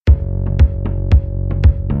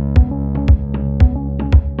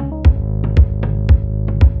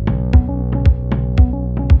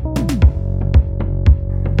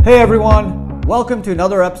Hey everyone, welcome to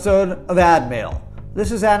another episode of AdMail.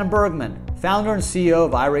 This is Adam Bergman, founder and CEO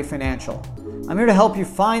of IRA Financial. I'm here to help you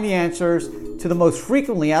find the answers to the most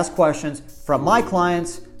frequently asked questions from my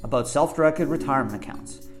clients about self-directed retirement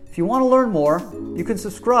accounts. If you want to learn more, you can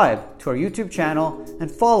subscribe to our YouTube channel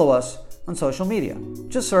and follow us on social media.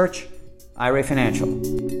 Just search IRA Financial.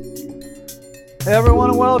 Hey everyone,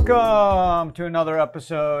 and welcome to another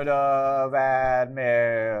episode of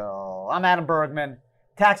AdMail. I'm Adam Bergman,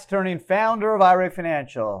 tax attorney and founder of IRA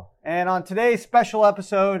Financial. And on today's special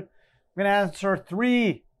episode, I'm going to answer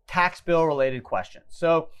 3 tax bill related questions.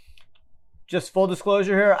 So just full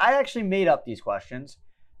disclosure here, I actually made up these questions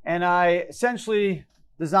and I essentially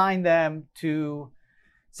designed them to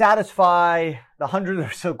satisfy the 100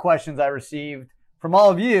 or so questions I received from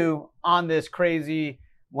all of you on this crazy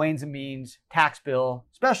Ways and Means tax bill,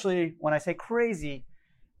 especially when I say crazy,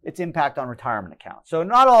 its impact on retirement accounts. So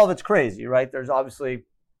not all of it's crazy, right? There's obviously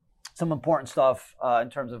some important stuff in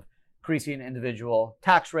terms of increasing individual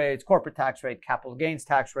tax rates, corporate tax rate, capital gains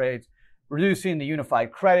tax rates, reducing the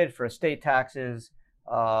unified credit for estate taxes,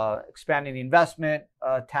 expanding the investment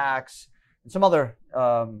tax, and some other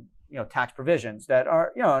tax provisions that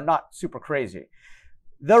are not super crazy.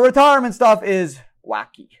 The retirement stuff is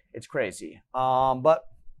wacky. It's crazy, but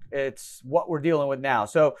it's what we're dealing with now.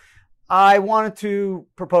 So I wanted to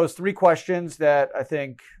propose 3 questions that I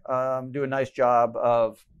think do a nice job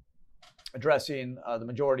of addressing the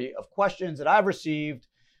majority of questions that I've received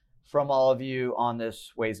from all of you on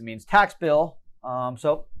this Ways and Means tax bill.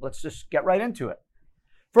 So let's just get right into it.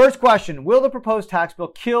 First question, will the proposed tax bill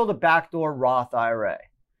kill the backdoor Roth IRA?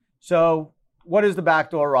 So what is the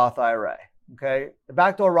backdoor Roth IRA? Okay, the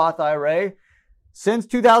backdoor Roth IRA, since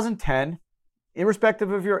 2010,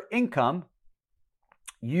 irrespective of your income,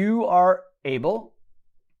 you are able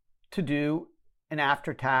to do an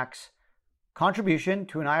after-tax contribution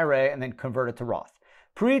to an IRA and then convert it to Roth.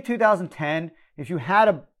 Pre-2010, if you had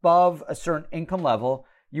above a certain income level,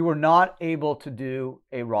 you were not able to do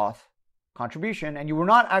a Roth contribution and you were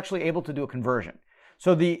not actually able to do a conversion.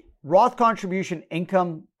 So the Roth contribution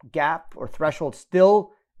income gap or threshold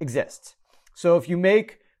still exists. So if you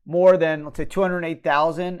make more than, let's say,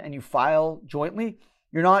 $208,000 and you file jointly,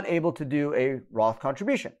 you're not able to do a Roth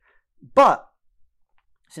contribution. But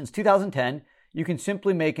since 2010, you can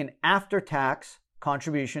simply make an after-tax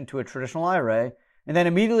contribution to a traditional IRA and then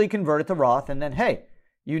immediately convert it to Roth, and then, hey,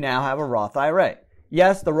 you now have a Roth IRA.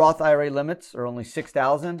 Yes, the Roth IRA limits are only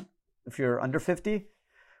 $6,000 if you're under 50,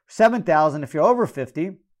 $7,000 if you're over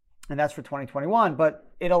 50, and that's for 2021,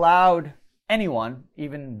 but it allowed anyone,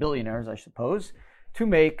 even billionaires, I suppose, to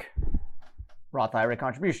make Roth IRA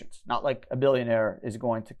contributions. Not like a billionaire is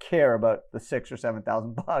going to care about the $6,000 or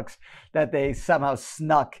 $7,000 that they somehow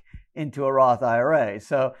snuck into a Roth IRA.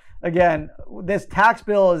 So again, this tax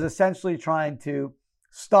bill is essentially trying to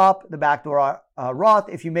stop the backdoor Roth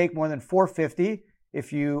if you make more than $450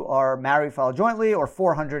 if you are married, file jointly, or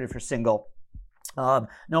 $400 if you're single. No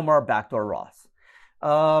more backdoor Roth.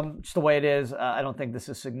 Just the way it is. I don't think this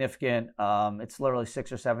is significant. It's literally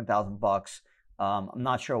 $6,000 or $7,000. I'm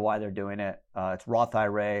not sure why they're doing it. It's Roth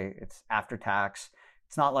IRA. It's after tax.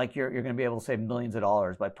 It's not like you're going to be able to save millions of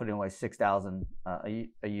dollars by putting away $6,000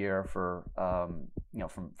 a year for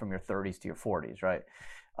from your 30s to your 40s, right?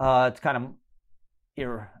 It's kind of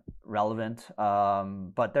irrelevant.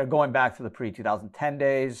 But they're going back to the pre-2010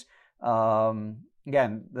 days.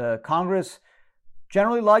 Again, the Congress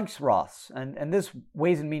generally likes Roths, and this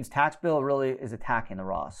Ways and Means tax bill really is attacking the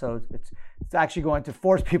Roths. So it's actually going to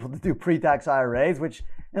force people to do pre-tax IRAs, which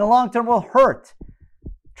in the long term will hurt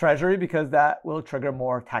Treasury because that will trigger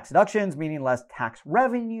more tax deductions, meaning less tax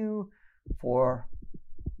revenue for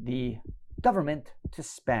the government to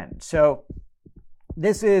spend. So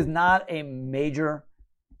this is not a major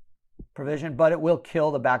provision, but it will kill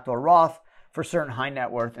the backdoor Roth for certain high net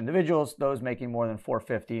worth individuals, those making more than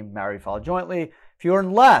 $450 married, file jointly. If you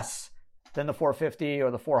earn less than the $450 or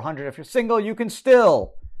the $400, if you're single, you can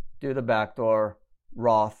still do the backdoor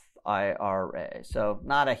Roth IRA. So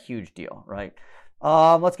not a huge deal, right?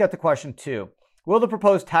 Let's get to question 2. Will the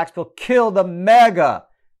proposed tax bill kill the mega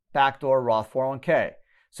backdoor Roth 401k?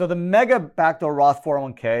 So the mega backdoor Roth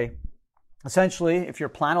 401k, essentially, if your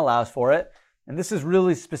plan allows for it, and this is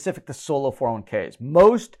really specific to solo 401ks.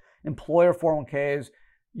 Most employer 401ks,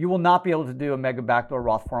 you will not be able to do a mega backdoor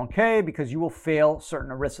Roth 401k because you will fail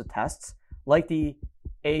certain ERISA tests like the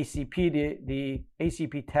ACP, the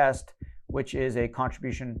ACP test, which is a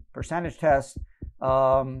contribution percentage test.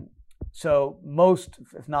 So most,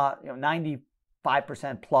 if not 95%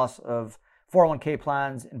 plus of 401k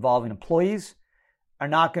plans involving employees are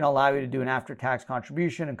not going to allow you to do an after-tax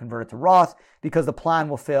contribution and convert it to Roth because the plan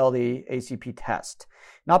will fail the ACP test.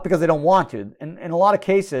 Not because they don't want to. In a lot of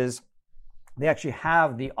cases, they actually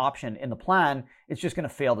have the option in the plan. It's just going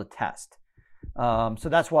to fail the test. So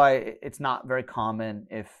that's why it's not very common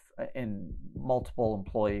in multiple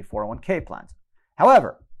employee 401k plans.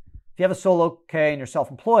 However, if you have a solo K and you're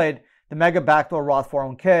self-employed, the Mega Backdoor Roth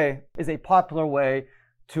 401k is a popular way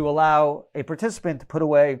to allow a participant to put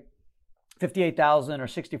away $58,000 or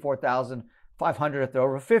 $64,500 if they're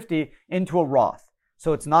over 50 into a Roth.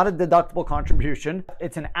 So it's not a deductible contribution.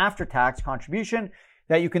 It's an after-tax contribution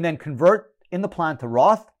that you can then convert in the plan to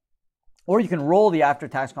Roth, or you can roll the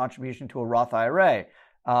after-tax contribution to a Roth IRA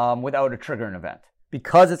without a triggering event.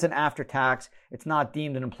 Because it's an after-tax, it's not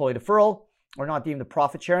deemed an employee deferral or not deemed a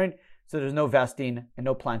profit sharing, so there's no vesting and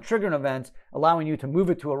no plan triggering events, allowing you to move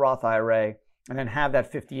it to a Roth IRA and then have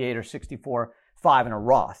that 58 or 64.5 in a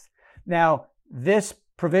Roth. Now, this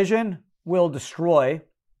provision will destroy,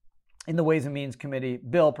 in the Ways and Means Committee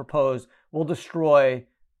bill proposed, will destroy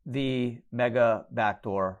the Mega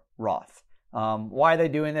Backdoor Roth. Why are they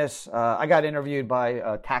doing this? I got interviewed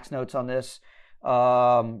by Tax Notes on this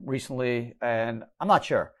recently, and I'm not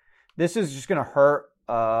sure. This is just going to hurt,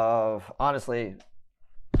 honestly,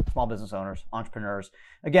 small business owners, entrepreneurs.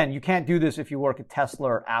 Again, you can't do this if you work at Tesla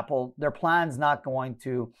or Apple. Their plan's not going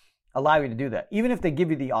to allow you to do that. Even if they give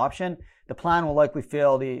you the option, the plan will likely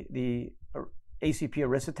fail the ACP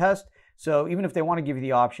ERISA test. So even if they want to give you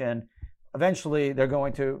the option, eventually they're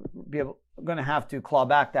going to have to claw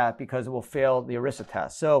back that because it will fail the ERISA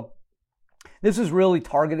test. So this is really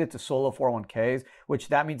targeted to solo 401ks, which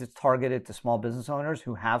that means it's targeted to small business owners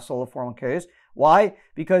who have solo 401ks. Why?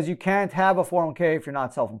 Because you can't have a 401k if you're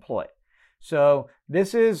not self-employed. So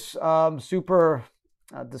this is super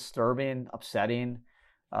disturbing, upsetting,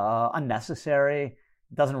 unnecessary.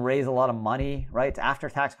 It doesn't raise a lot of money, right? It's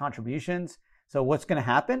after-tax contributions. So what's going to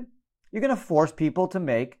happen? You're going to force people to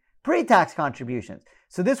make pre-tax contributions.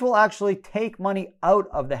 So this will actually take money out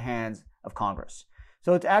of the hands of Congress.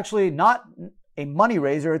 So it's actually not a money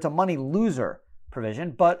raiser, it's a money loser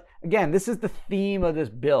provision. But again, this is the theme of this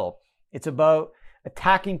bill. It's about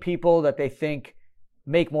attacking people that they think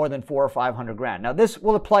make more than $400,000 or $500,000. Now, this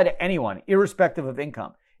will apply to anyone, irrespective of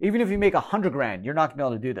income. Even if you make $100,000, you're not going to be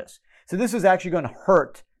able to do this. So this is actually going to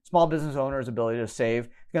hurt small business owners' ability to save.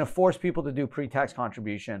 It's going to force people to do pre-tax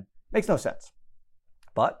contribution. Makes no sense.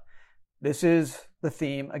 But this is the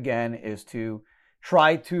theme, again, is to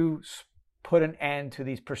try to put an end to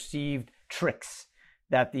these perceived tricks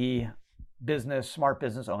that the smart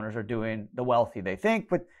business owners are doing, the wealthy, they think.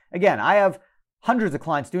 But again, I have hundreds of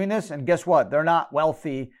clients doing this, and guess what? They're not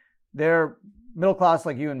wealthy. They're middle class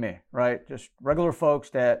like you and me, right? Just regular folks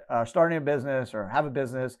that are starting a business or have a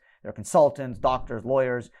business. They're consultants, doctors,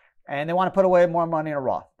 lawyers, and they want to put away more money in a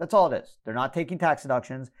Roth. That's all it is. They're not taking tax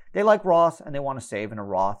deductions. They like Roth, and they want to save in a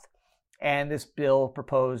Roth. And this bill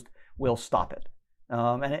proposed will stop it.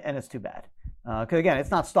 And it's too bad. Because again,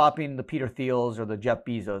 it's not stopping the Peter Thiels or the Jeff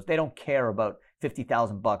Bezos. They don't care about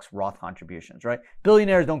 $50,000 Roth contributions, right?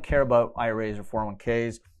 Billionaires don't care about IRAs or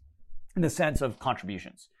 401ks in the sense of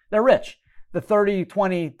contributions. They're rich. The 30,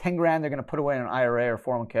 20, 10 grand they're going to put away in an IRA or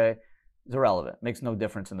 401k is irrelevant. Makes no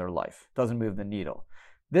difference in their life. Doesn't move the needle.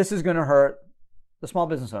 This is going to hurt the small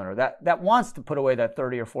business owner that wants to put away that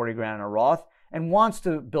 30 or 40 grand in a Roth and wants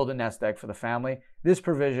to build a nest egg for the family. This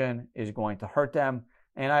provision is going to hurt them.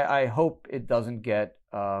 And I hope it doesn't get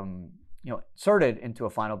inserted into a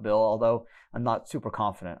final bill, although I'm not super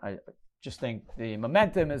confident. I just think the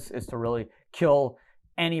momentum is to really kill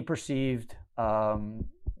any perceived, I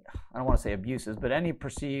don't want to say abuses, but any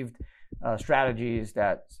perceived strategies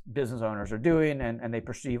that business owners are doing, and they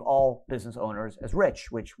perceive all business owners as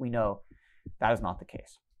rich, which we know that is not the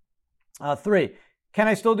case. 3, can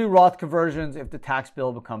I still do Roth conversions if the tax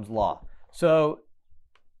bill becomes law? So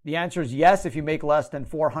the answer is yes if you make less than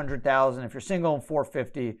 $400,000 if you're single, and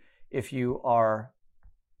 $450,000 if you are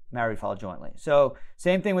married, filed jointly. So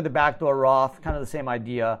same thing with the backdoor Roth, kind of the same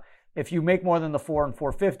idea. If you make more than the $400,000 and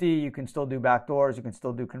 $450,000, you can still do backdoors, you can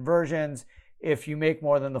still do conversions. If you make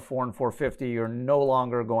more than the $400,000 and $450,000, you're no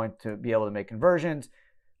longer going to be able to make conversions.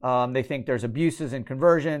 They think there's abuses in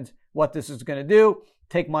conversions. What this is going to do,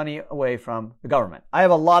 take money away from the government. I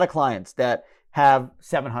have a lot of clients that have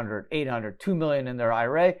 $700,000, $800,000, $2 million in their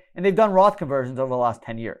IRA, and they've done Roth conversions over the last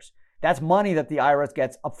 10 years. That's money that the IRS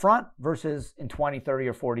gets upfront versus in 20, 30,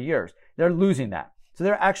 or 40 years. They're losing that. So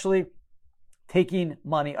they're actually taking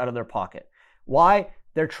money out of their pocket. Why?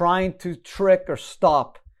 They're trying to trick or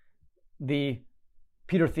stop the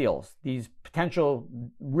Peter Thiels, these potential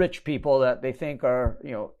rich people that they think are,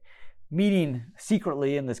 meeting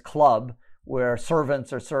secretly in this club where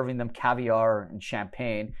servants are serving them caviar and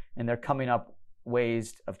champagne, and they're coming up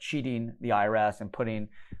ways of cheating the IRS and putting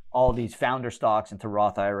all these founder stocks into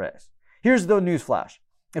Roth IRAs. Here's the newsflash.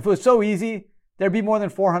 If it was so easy, there'd be more than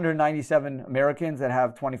 497 Americans that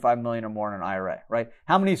have 25 million or more in an IRA, right?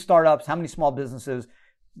 How many startups, how many small businesses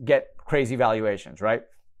get crazy valuations, right?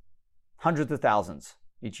 Hundreds of thousands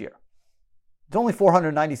each year. There's only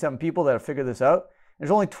 497 people that have figured this out.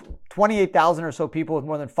 There's only 28,000 or so people with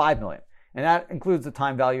more than 5 million. And that includes the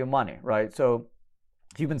time value of money, right? So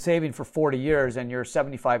if you've been saving for 40 years and you're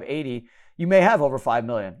 75, 80, you may have over 5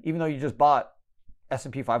 million, even though you just bought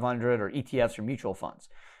S&P 500 or ETFs or mutual funds.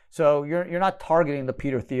 So you're not targeting the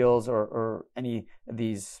Peter Thiels or any of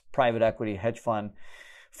these private equity hedge fund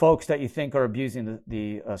folks that you think are abusing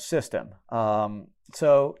the system.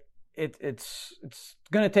 So it's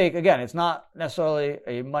going to take, again, it's not necessarily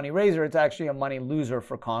a money raiser. It's actually a money loser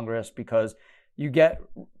for Congress, because you get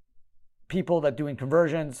people that doing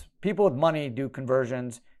conversions. People with money do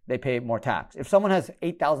conversions. They pay more tax. If someone has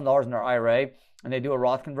 $8,000 in their IRA and they do a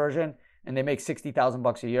Roth conversion and they make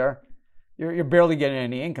 $60,000 a year, you're barely getting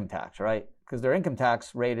any income tax, right? Because their income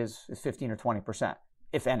tax rate is 15 or 20%,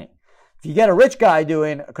 if any. If you get a rich guy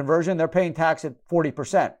doing a conversion, they're paying tax at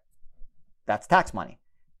 40%. That's tax money.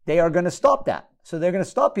 They are going to stop that. So they're going to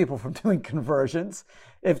stop people from doing conversions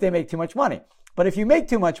if they make too much money. But if you make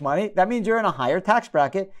too much money, that means you're in a higher tax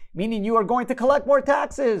bracket, meaning you are going to collect more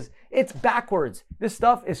taxes. It's backwards. This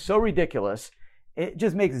stuff is so ridiculous. It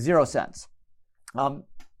just makes zero sense.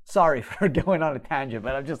 Sorry for going on a tangent,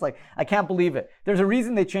 but I'm just like, I can't believe it. There's a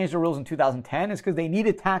reason they changed the rules in 2010. It's because they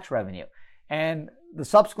needed tax revenue. And the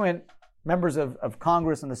subsequent members of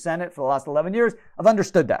Congress and the Senate for the last 11 years have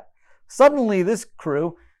understood that. Suddenly, this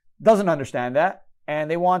crew doesn't understand that. And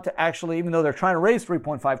they want to actually, even though they're trying to raise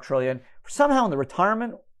 $3.5 trillion, somehow in the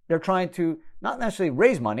retirement, they're trying to not necessarily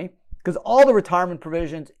raise money, because all the retirement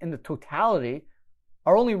provisions in the totality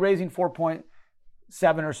are only raising 4.7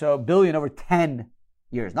 or so billion over 10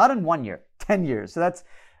 years, not in 1 year, 10 years. So that's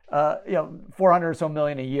 400 or so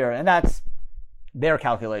million a year, and that's their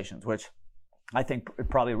calculations, which I think it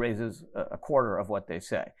probably raises a quarter of what they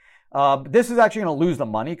say. This is actually going to lose the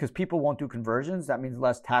money because people won't do conversions. That means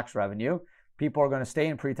less tax revenue. People are going to stay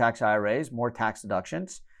in pre-tax IRAs, more tax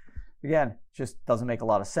deductions. Again, just doesn't make a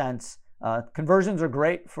lot of sense. Conversions are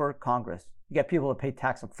great for Congress. You get people to pay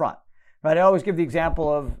tax up front, right? I always give the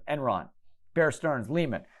example of Enron, Bear Stearns,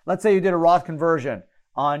 Lehman. Let's say you did a Roth conversion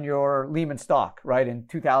on your Lehman stock, right, in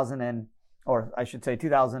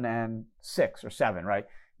 2006 or 7, right?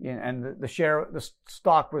 And the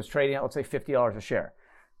stock was trading at, let's say, $50 a share.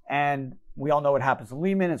 And we all know what happens to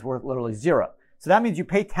Lehman. It's worth literally zero. So that means you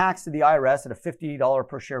pay tax to the IRS at a $50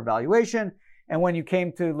 per share valuation. And when you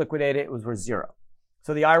came to liquidate it, it was worth zero.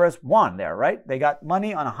 So the IRS won there, right? They got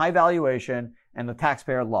money on a high valuation and the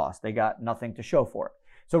taxpayer lost. They got nothing to show for it.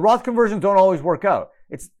 So Roth conversions don't always work out.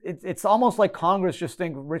 It's almost like Congress just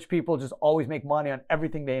think rich people just always make money on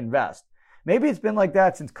everything they invest. Maybe it's been like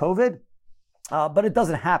that since COVID, but it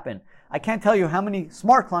doesn't happen. I can't tell you how many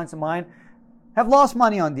smart clients of mine have lost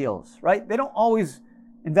money on deals, right? They don't always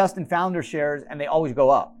invest in founder shares and they always go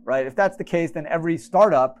up, right? If that's the case, then every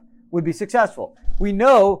startup would be successful. We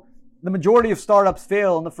know the majority of startups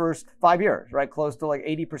fail in the first 5 years, right? Close to like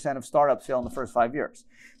 80% of startups fail in the first 5 years.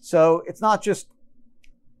 So it's not just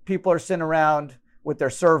people are sitting around with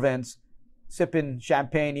their servants, sipping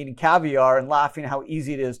champagne, eating caviar, and laughing at how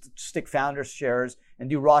easy it is to stick founder shares and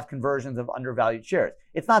do Roth conversions of undervalued shares.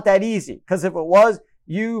 It's not that easy, because if it was,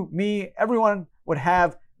 you, me, everyone would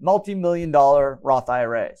have multi-million-dollar Roth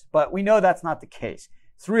IRAs. But we know that's not the case.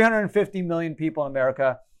 350 million people in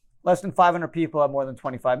America, less than 500 people have more than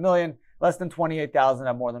 25 million, less than 28,000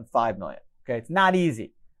 have more than 5 million. Okay, it's not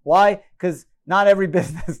easy. Why? Because not every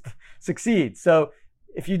business succeeds. So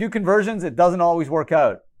if you do conversions, it doesn't always work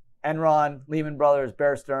out. Enron, Lehman Brothers,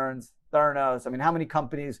 Bear Stearns, Theranos. I mean, how many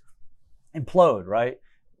companies implode, right?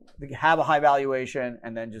 They have a high valuation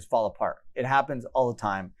and then just fall apart. It happens all the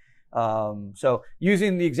time. So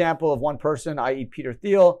using the example of one person, i.e. Peter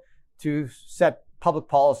Thiel, to set public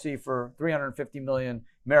policy for 350 million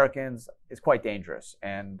Americans is quite dangerous.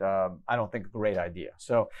 And I don't think a great idea.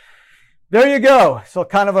 So there you go. So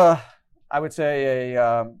kind of I would say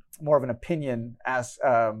more of an opinion as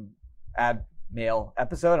ad mail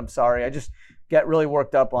episode. I'm sorry. I just get really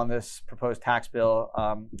worked up on this proposed tax bill.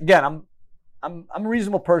 Again, I'm a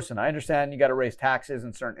reasonable person. I understand you got to raise taxes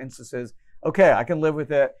in certain instances. Okay, I can live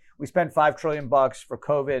with it. We spent $5 trillion for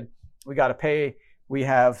COVID. We got to pay. We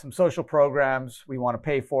have some social programs we want to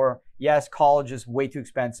pay for. Yes, college is way too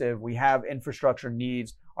expensive. We have infrastructure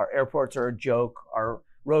needs. Our airports are a joke. Our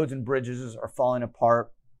roads and bridges are falling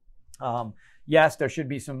apart. Yes, there should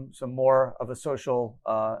be some more of a social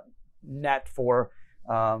net for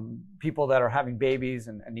people that are having babies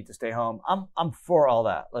and need to stay home. I'm for all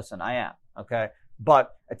that. Listen, I am, okay?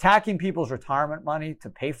 But attacking people's retirement money to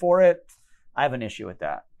pay for it, I have an issue with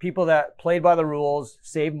that. People that played by the rules,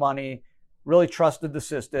 saved money, really trusted the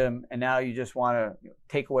system, and now you just want to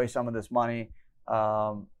take away some of this money.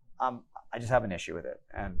 I just have an issue with it,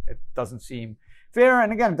 and it doesn't seem fair.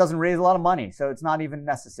 And again, it doesn't raise a lot of money, so it's not even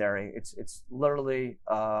necessary. It's literally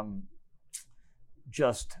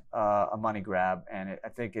just a money grab, and I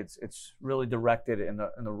think it's really directed in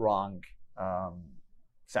the wrong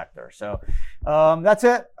sector. So that's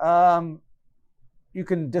it. You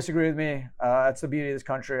can disagree with me. That's the beauty of this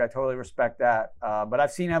country. I totally respect that. But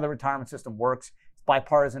I've seen how the retirement system works. It's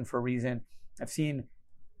bipartisan for a reason. I've seen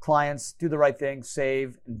clients do the right thing,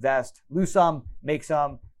 save, invest, lose some, make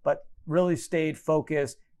some, but really stayed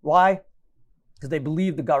focused. Why? Because they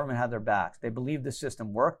believe the government had their backs. They believe the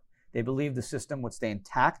system worked. They believe the system would stay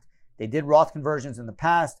intact. They did Roth conversions in the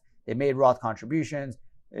past. They made Roth contributions.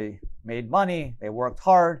 They made money. They worked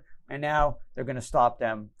hard. And now they're going to stop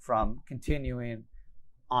them from continuing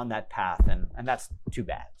on that path. And that's too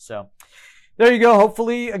bad. So there you go.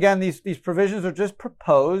 Hopefully, again, these provisions are just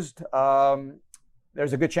proposed.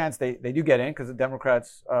 There's a good chance they do get in because the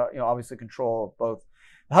Democrats, obviously control both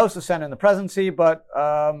the House, the Senate, and the presidency. But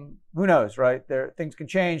who knows, right? Things can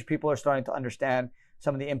change. People are starting to understand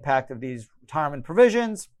some of the impact of these retirement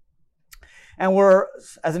provisions. And we're,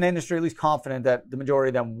 as an industry, at least confident that the majority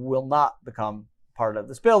of them will not become part of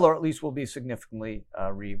this bill, or at least will be significantly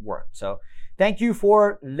reworked. So thank you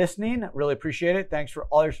for listening. Really appreciate it. Thanks for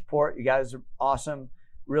all your support. You guys are awesome.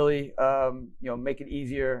 Really, make it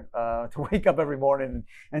easier to wake up every morning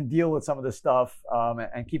and deal with some of this stuff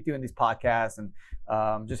and keep doing these podcasts. And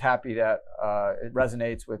just happy that it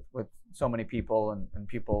resonates with so many people and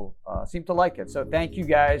people seem to like it. So thank you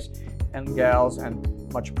guys and gals,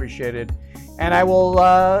 and much appreciated. And I will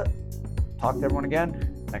talk to everyone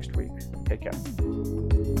again next week. Take care.